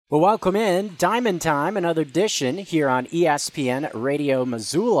Well, welcome in. Diamond Time, another edition here on ESPN Radio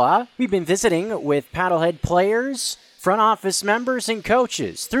Missoula. We've been visiting with Paddlehead players, front office members, and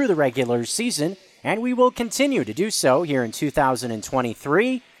coaches through the regular season, and we will continue to do so here in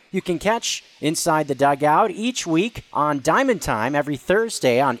 2023. You can catch Inside the Dugout each week on Diamond Time every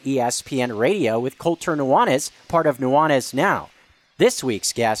Thursday on ESPN Radio with Colter Nuanez, part of Nuanez Now. This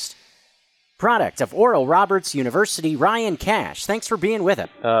week's guest, product of Oral Roberts University, Ryan Cash. Thanks for being with us.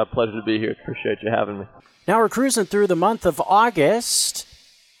 Pleasure to be here. Appreciate you having me. Now we're cruising through the month of August,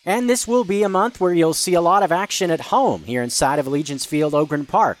 and this will be a month where you'll see a lot of action at home here inside of Allegiance Field, Ogren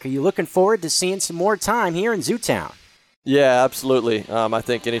Park. Are you looking forward to seeing some more time here in Zootown? Yeah, absolutely. I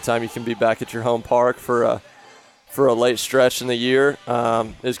think anytime you can be back at your home park for a late stretch in the year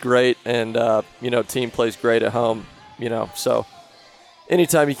is great, and team plays great at home. So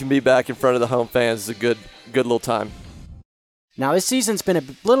anytime you can be back in front of the home fans is a good little time. Now, this season's been a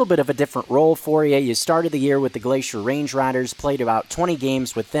little bit of a different role for you. You started the year with the Glacier Range Riders, played about 20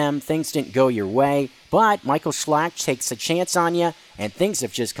 games with them. Things didn't go your way, but Michael Schlack takes a chance on you, and things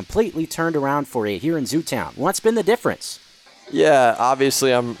have just completely turned around for you here in Zootown. What's been the difference? Yeah,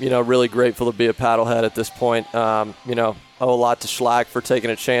 obviously I'm really grateful to be a Paddlehead at this point. Owe a lot to Schlack for taking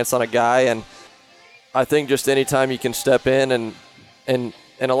a chance on a guy, and I think just anytime you can step in and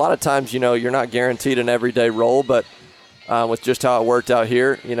a lot of times, you're not guaranteed an everyday role, but with just how it worked out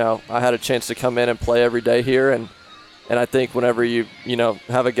here, I had a chance to come in and play every day here, and I think whenever you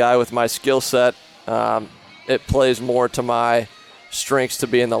have a guy with my skill set, it plays more to my strengths to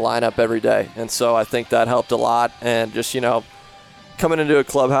be in the lineup every day, and so I think that helped a lot, and just, coming into a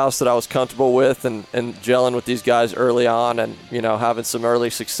clubhouse that I was comfortable with and gelling with these guys early on and, having some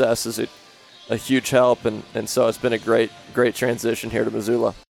early success is a huge help, and so it's been a great transition here to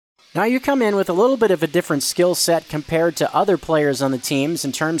Missoula. Now you come in with a little bit of a different skill set compared to other players on the teams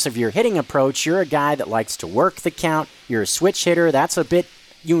in terms of your hitting approach. You're a guy that likes to work the count. You're a switch hitter. That's a bit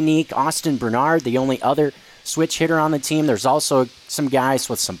unique. Austin Bernard, the only other switch hitter on the team. There's also some guys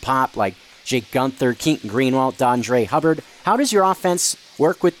with some pop like Jake Gunther, Keaton Greenwald, Dondre Hubbard. How does your offense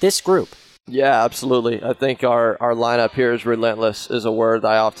work with this group? Yeah, absolutely. I think our lineup here is relentless, is a word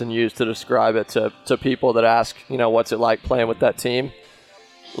I often use to describe it to people that ask, what's it like playing with that team.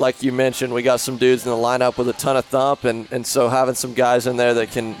 Like you mentioned, we got some dudes in the lineup with a ton of thump, and so having some guys in there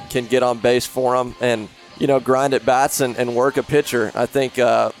that can get on base for them and, grind at bats and work a pitcher. I think,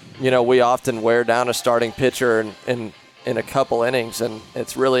 we often wear down a starting pitcher in a couple innings, and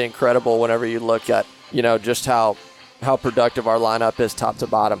it's really incredible whenever you look at, just how productive our lineup is top to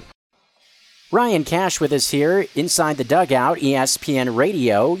bottom. Ryan Cash with us here, Inside the Dugout, ESPN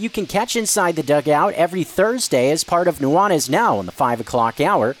Radio. You can catch Inside the Dugout every Thursday as part of Nuanez Now on the 5 o'clock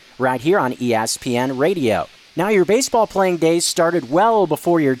hour, right here on ESPN Radio. Now, your baseball playing days started well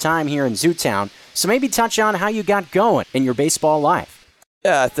before your time here in Zootown, so maybe touch on how you got going in your baseball life.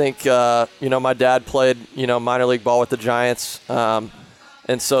 Yeah, I think, my dad played, minor league ball with the Giants,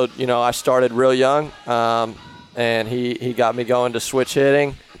 and so, I started real young, and he got me going to switch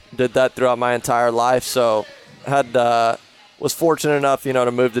hitting. Did that throughout my entire life, so was fortunate enough,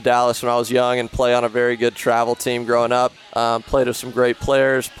 to move to Dallas when I was young and play on a very good travel team growing up. Played with some great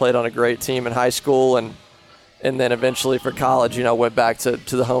players, played on a great team in high school, and then eventually for college, went back to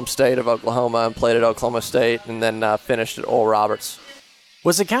the home state of Oklahoma and played at Oklahoma State, and then finished at Oral Roberts.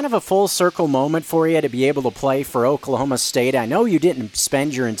 Was it kind of a full circle moment for you to be able to play for Oklahoma State? I know you didn't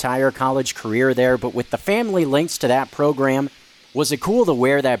spend your entire college career there, but with the family links to that program, was it cool to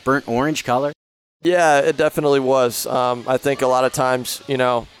wear that burnt orange color? Yeah, it definitely was. I think a lot of times,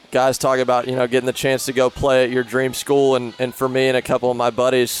 guys talk about, getting the chance to go play at your dream school. And for me and a couple of my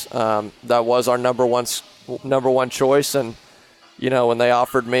buddies, that was our number one choice. And, when they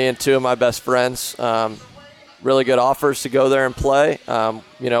offered me and two of my best friends really good offers to go there and play,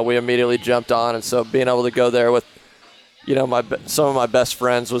 we immediately jumped on. And so being able to go there with, some of my best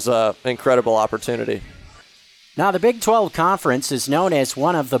friends was an incredible opportunity. Now, the Big 12 Conference is known as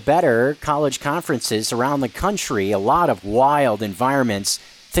one of the better college conferences around the country. A lot of wild environments.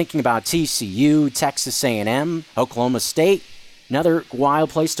 Thinking about TCU, Texas A&M, Oklahoma State, another wild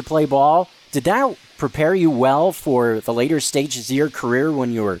place to play ball. Did that prepare you well for the later stages of your career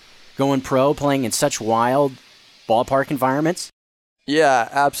when you were going pro, playing in such wild ballpark environments? Yeah,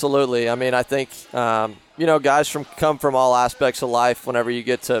 absolutely. I mean, I think, guys come from all aspects of life whenever you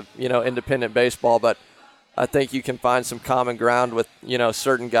get to, independent baseball, but I think you can find some common ground with,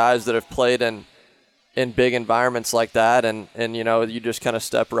 certain guys that have played in big environments like that. And you just kind of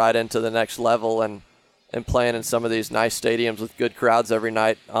step right into the next level, and playing in some of these nice stadiums with good crowds every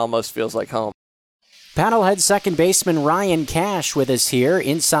night almost feels like home. Paddlehead second baseman Ryan Cash with us here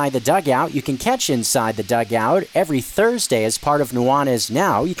inside the dugout. You can catch Inside the Dugout every Thursday as part of Nuanez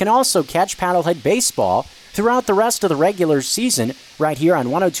Now. You can also catch Paddlehead baseball throughout the rest of the regular season right here on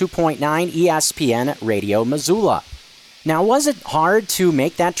 102.9 ESPN Radio Missoula. Now, was it hard to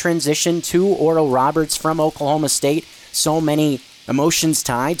make that transition to Oral Roberts from Oklahoma State? So many emotions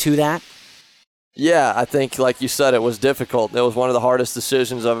tied to that? Yeah, I think, like you said, it was difficult. It was one of the hardest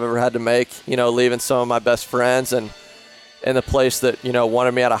decisions I've ever had to make, leaving some of my best friends and the place that,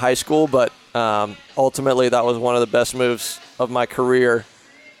 wanted me out of high school. But ultimately, that was one of the best moves of my career,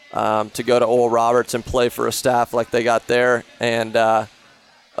 to go to Oral Roberts and play for a staff like they got there. And,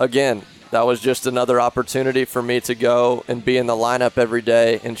 again, that was just another opportunity for me to go and be in the lineup every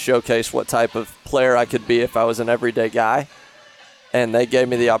day and showcase what type of player I could be if I was an everyday guy. And they gave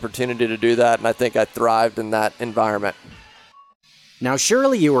me the opportunity to do that, and I think I thrived in that environment. Now,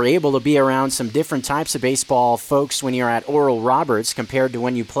 surely you were able to be around some different types of baseball folks when you're at Oral Roberts compared to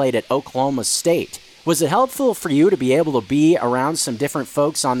when you played at Oklahoma State. Was it helpful for you to be able to be around some different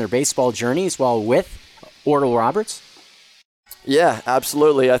folks on their baseball journeys while with Oral Roberts? Yeah,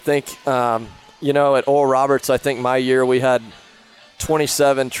 absolutely. I think, at Oral Roberts, I think my year we had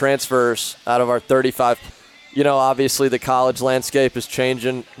 27 transfers out of our 35. Obviously the college landscape is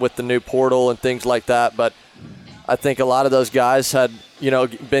changing with the new portal and things like that, but I think a lot of those guys had,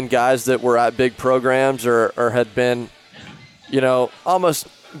 been guys that were at big programs or had been, almost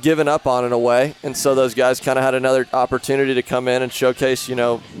given up on in a way. And so those guys kind of had another opportunity to come in and showcase,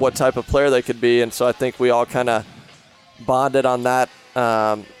 what type of player they could be. And so I think we all kind of bonded on that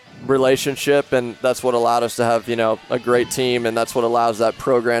relationship, and that's what allowed us to have, a great team, and that's what allows that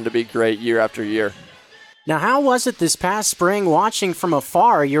program to be great year after year. Now, how was it this past spring watching from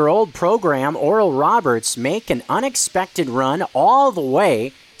afar your old program, Oral Roberts, make an unexpected run all the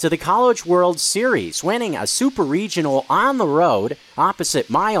way to the College World Series, winning a super regional on the road opposite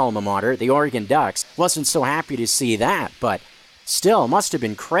my alma mater, the Oregon Ducks? Wasn't so happy to see that, but still must have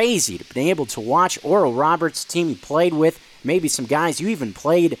been crazy to be able to watch Oral Roberts' team you played with, maybe some guys you even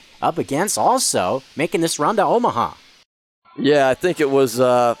played up against also, making this run to Omaha. Yeah, I think it was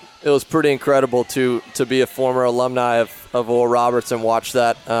pretty incredible to be a former alumni of Oral Roberts and watch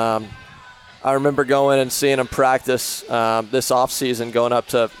that. I remember going and seeing them practice this offseason, going up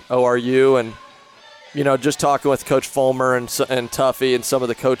to ORU and, just talking with Coach Fulmer and Tuffy and some of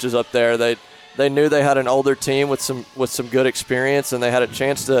the coaches up there. They knew they had an older team with some good experience, and they had a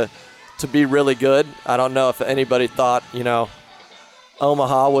chance to be really good. I don't know if anybody thought,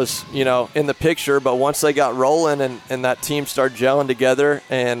 Omaha was, in the picture, but once they got rolling and that team started gelling together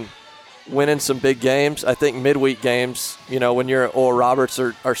and winning some big games, I think midweek games, when you're at Oral Roberts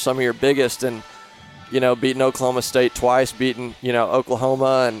are some of your biggest, and, beating Oklahoma State twice, beating,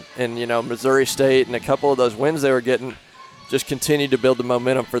 Oklahoma and Missouri State, and a couple of those wins they were getting just continued to build the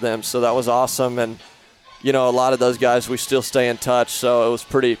momentum for them. So that was awesome. And, a lot of those guys, we still stay in touch. So it was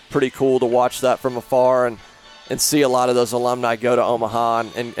pretty cool to watch that from afar and see a lot of those alumni go to Omaha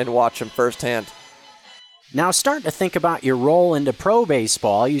and watch them firsthand. Now, starting to think about your role into pro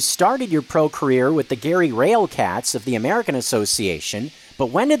baseball, you started your pro career with the Gary Railcats of the American Association, but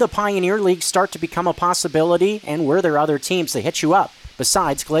when did the Pioneer League start to become a possibility, and were there other teams that hit you up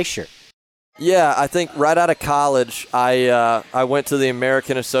besides Glacier? Yeah, I think right out of college, I went to the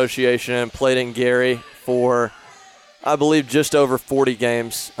American Association and played in Gary for, I believe, just over 40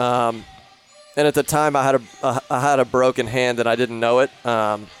 games. And at the time, I had a broken hand and I didn't know it.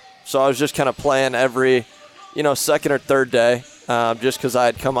 So I was just kind of playing every, second or third day, just because I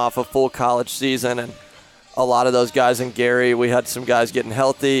had come off a full college season. And a lot of those guys in Gary, we had some guys getting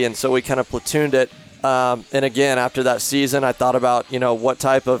healthy, and so we kind of platooned it. And again, after that season, I thought about, what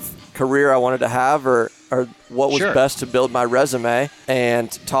type of career I wanted to have or what was best to build my resume.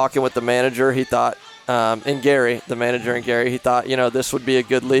 And talking with the manager, he thought, the manager in Gary, he thought, this would be a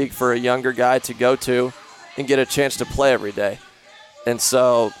good league for a younger guy to go to and get a chance to play every day. And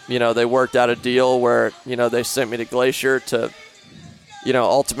so, they worked out a deal where, they sent me to Glacier to,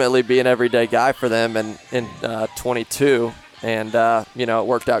 ultimately be an everyday guy for them in 22. And, it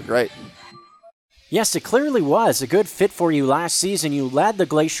worked out great. Yes, it clearly was a good fit for you last season. You led the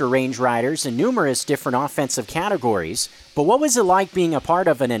Glacier Range Riders in numerous different offensive categories. But what was it like being a part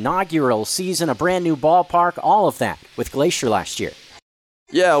of an inaugural season, a brand new ballpark, all of that with Glacier last year?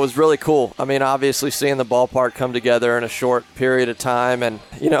 Yeah, it was really cool. I mean, obviously seeing the ballpark come together in a short period of time, and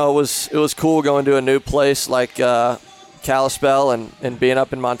it was cool going to a new place like Kalispell and being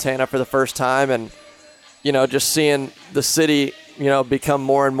up in Montana for the first time, and just seeing the city become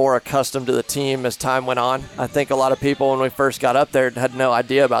more and more accustomed to the team as time went on. I think a lot of people when we first got up there had no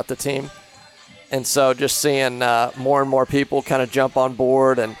idea about the team. And so just seeing more and more people kind of jump on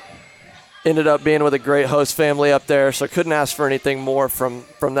board, and ended up being with a great host family up there. So couldn't ask for anything more from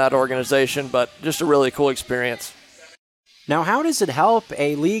that organization, but just a really cool experience. Now, how does it help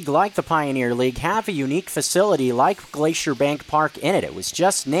a league like the Pioneer League have a unique facility like Glacier Bank Park in it? It was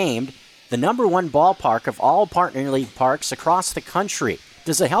just named the #1 ballpark of all Partner League parks across the country.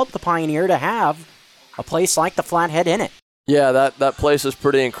 Does it help the Pioneer to have a place like the Flathead in it? Yeah, that place is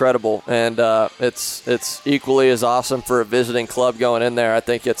pretty incredible, and it's equally as awesome for a visiting club going in there. I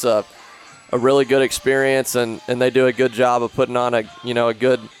think it's a really good experience, and they do a good job of putting on a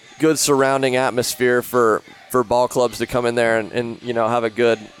good surrounding atmosphere for ball clubs to come in there and have a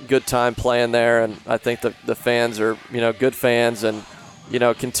good time playing there. And I think the fans are good fans, and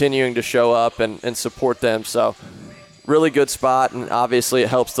continuing to show up and support them. So really good spot, and obviously it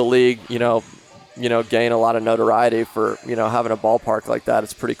helps the league gain a lot of notoriety for having a ballpark like that.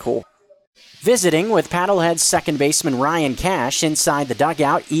 It's pretty cool. Visiting with Paddleheads second baseman Ryan Cash inside the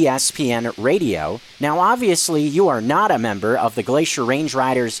dugout, ESPN Radio. Now, obviously, you are not a member of the Glacier Range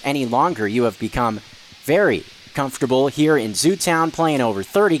Riders any longer. You have become very comfortable here in Zootown, playing over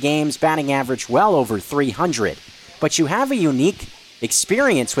 30 games, batting average well over 300. But you have a unique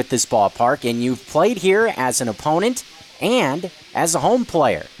experience with this ballpark, and you've played here as an opponent and as a home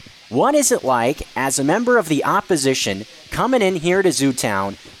player. What is it like as a member of the opposition coming in here to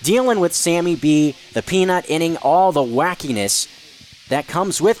Zootown, dealing with Sammy B, the peanut inning, all the wackiness that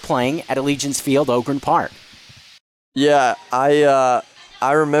comes with playing at Allegiance Field, Ogren Park? Yeah, I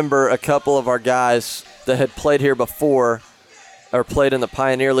remember a couple of our guys that had played here before, or played in the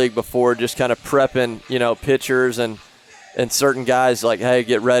Pioneer League before, just kind of prepping, pitchers and certain guys like, hey,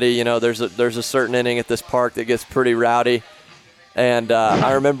 get ready. There's a certain inning at this park that gets pretty rowdy. And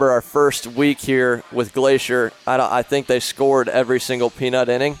I remember our first week here with Glacier, I think they scored every single peanut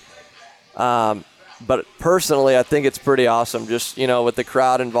inning. But personally, I think it's pretty awesome just, with the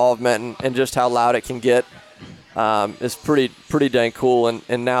crowd involvement and just how loud it can get. Is pretty dang cool.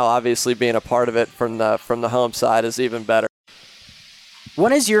 And now obviously being a part of it from the home side is even better.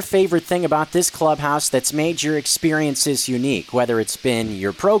 What is your favorite thing about this clubhouse that's made your experiences unique, whether it's been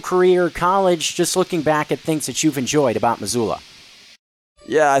your pro career, college, just looking back at things that you've enjoyed about Missoula?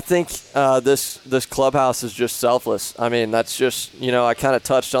 Yeah, I think this clubhouse is just selfless. I mean, that's just, I kind of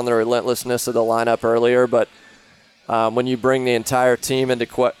touched on the relentlessness of the lineup earlier, but when you bring the entire team into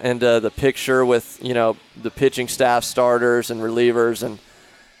the picture with, the pitching staff, starters, and relievers,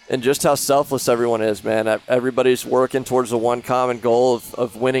 and just how selfless everyone is, man. Everybody's working towards the one common goal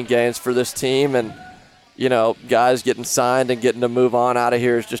of winning games for this team, and, guys getting signed and getting to move on out of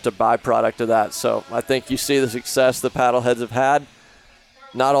here is just a byproduct of that. So I think you see the success the Paddleheads have had,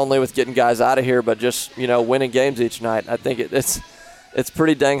 not only with getting guys out of here, but just, winning games each night. I think it's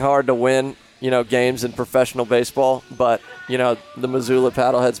pretty dang hard to win, games in professional baseball, but, the Missoula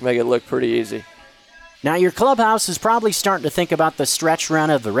Paddleheads make it look pretty easy. Now, your clubhouse is probably starting to think about the stretch run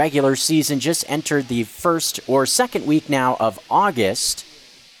of the regular season, just entered the first or second week now of August.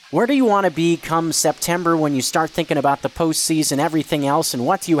 Where do you want to be come September when you start thinking about the postseason, everything else, and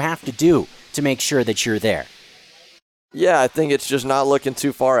what do you have to do to make sure that you're there? Yeah, I think it's just not looking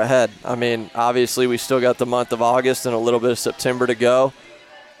too far ahead. I mean, obviously we still got the month of August and a little bit of September to go.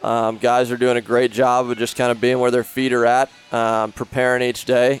 Guys are doing a great job of just kind of being where their feet are at, preparing each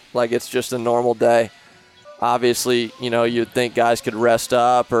day like it's just a normal day. Obviously, you'd think guys could rest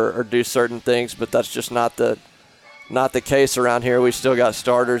up or do certain things, but that's just not the case around here. We still got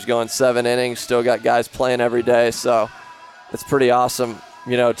starters going 7 innings, still got guys playing every day, so it's pretty awesome,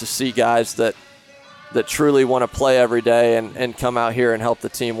 to see guys that truly want to play every day and come out here and help the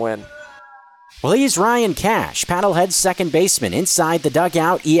team win. Well, he's Ryan Cash, Paddleheads second baseman, Inside the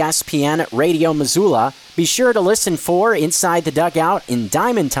Dugout, ESPN Radio Missoula. Be sure to listen for Inside the Dugout in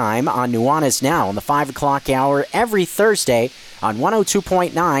Diamond Time on Nuanez Now in the 5 o'clock hour every Thursday on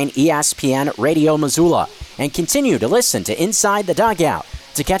 102.9 ESPN Radio Missoula. And continue to listen to Inside the Dugout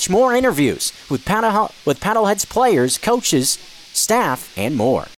to catch more interviews with Paddleheads players, coaches, staff, and more.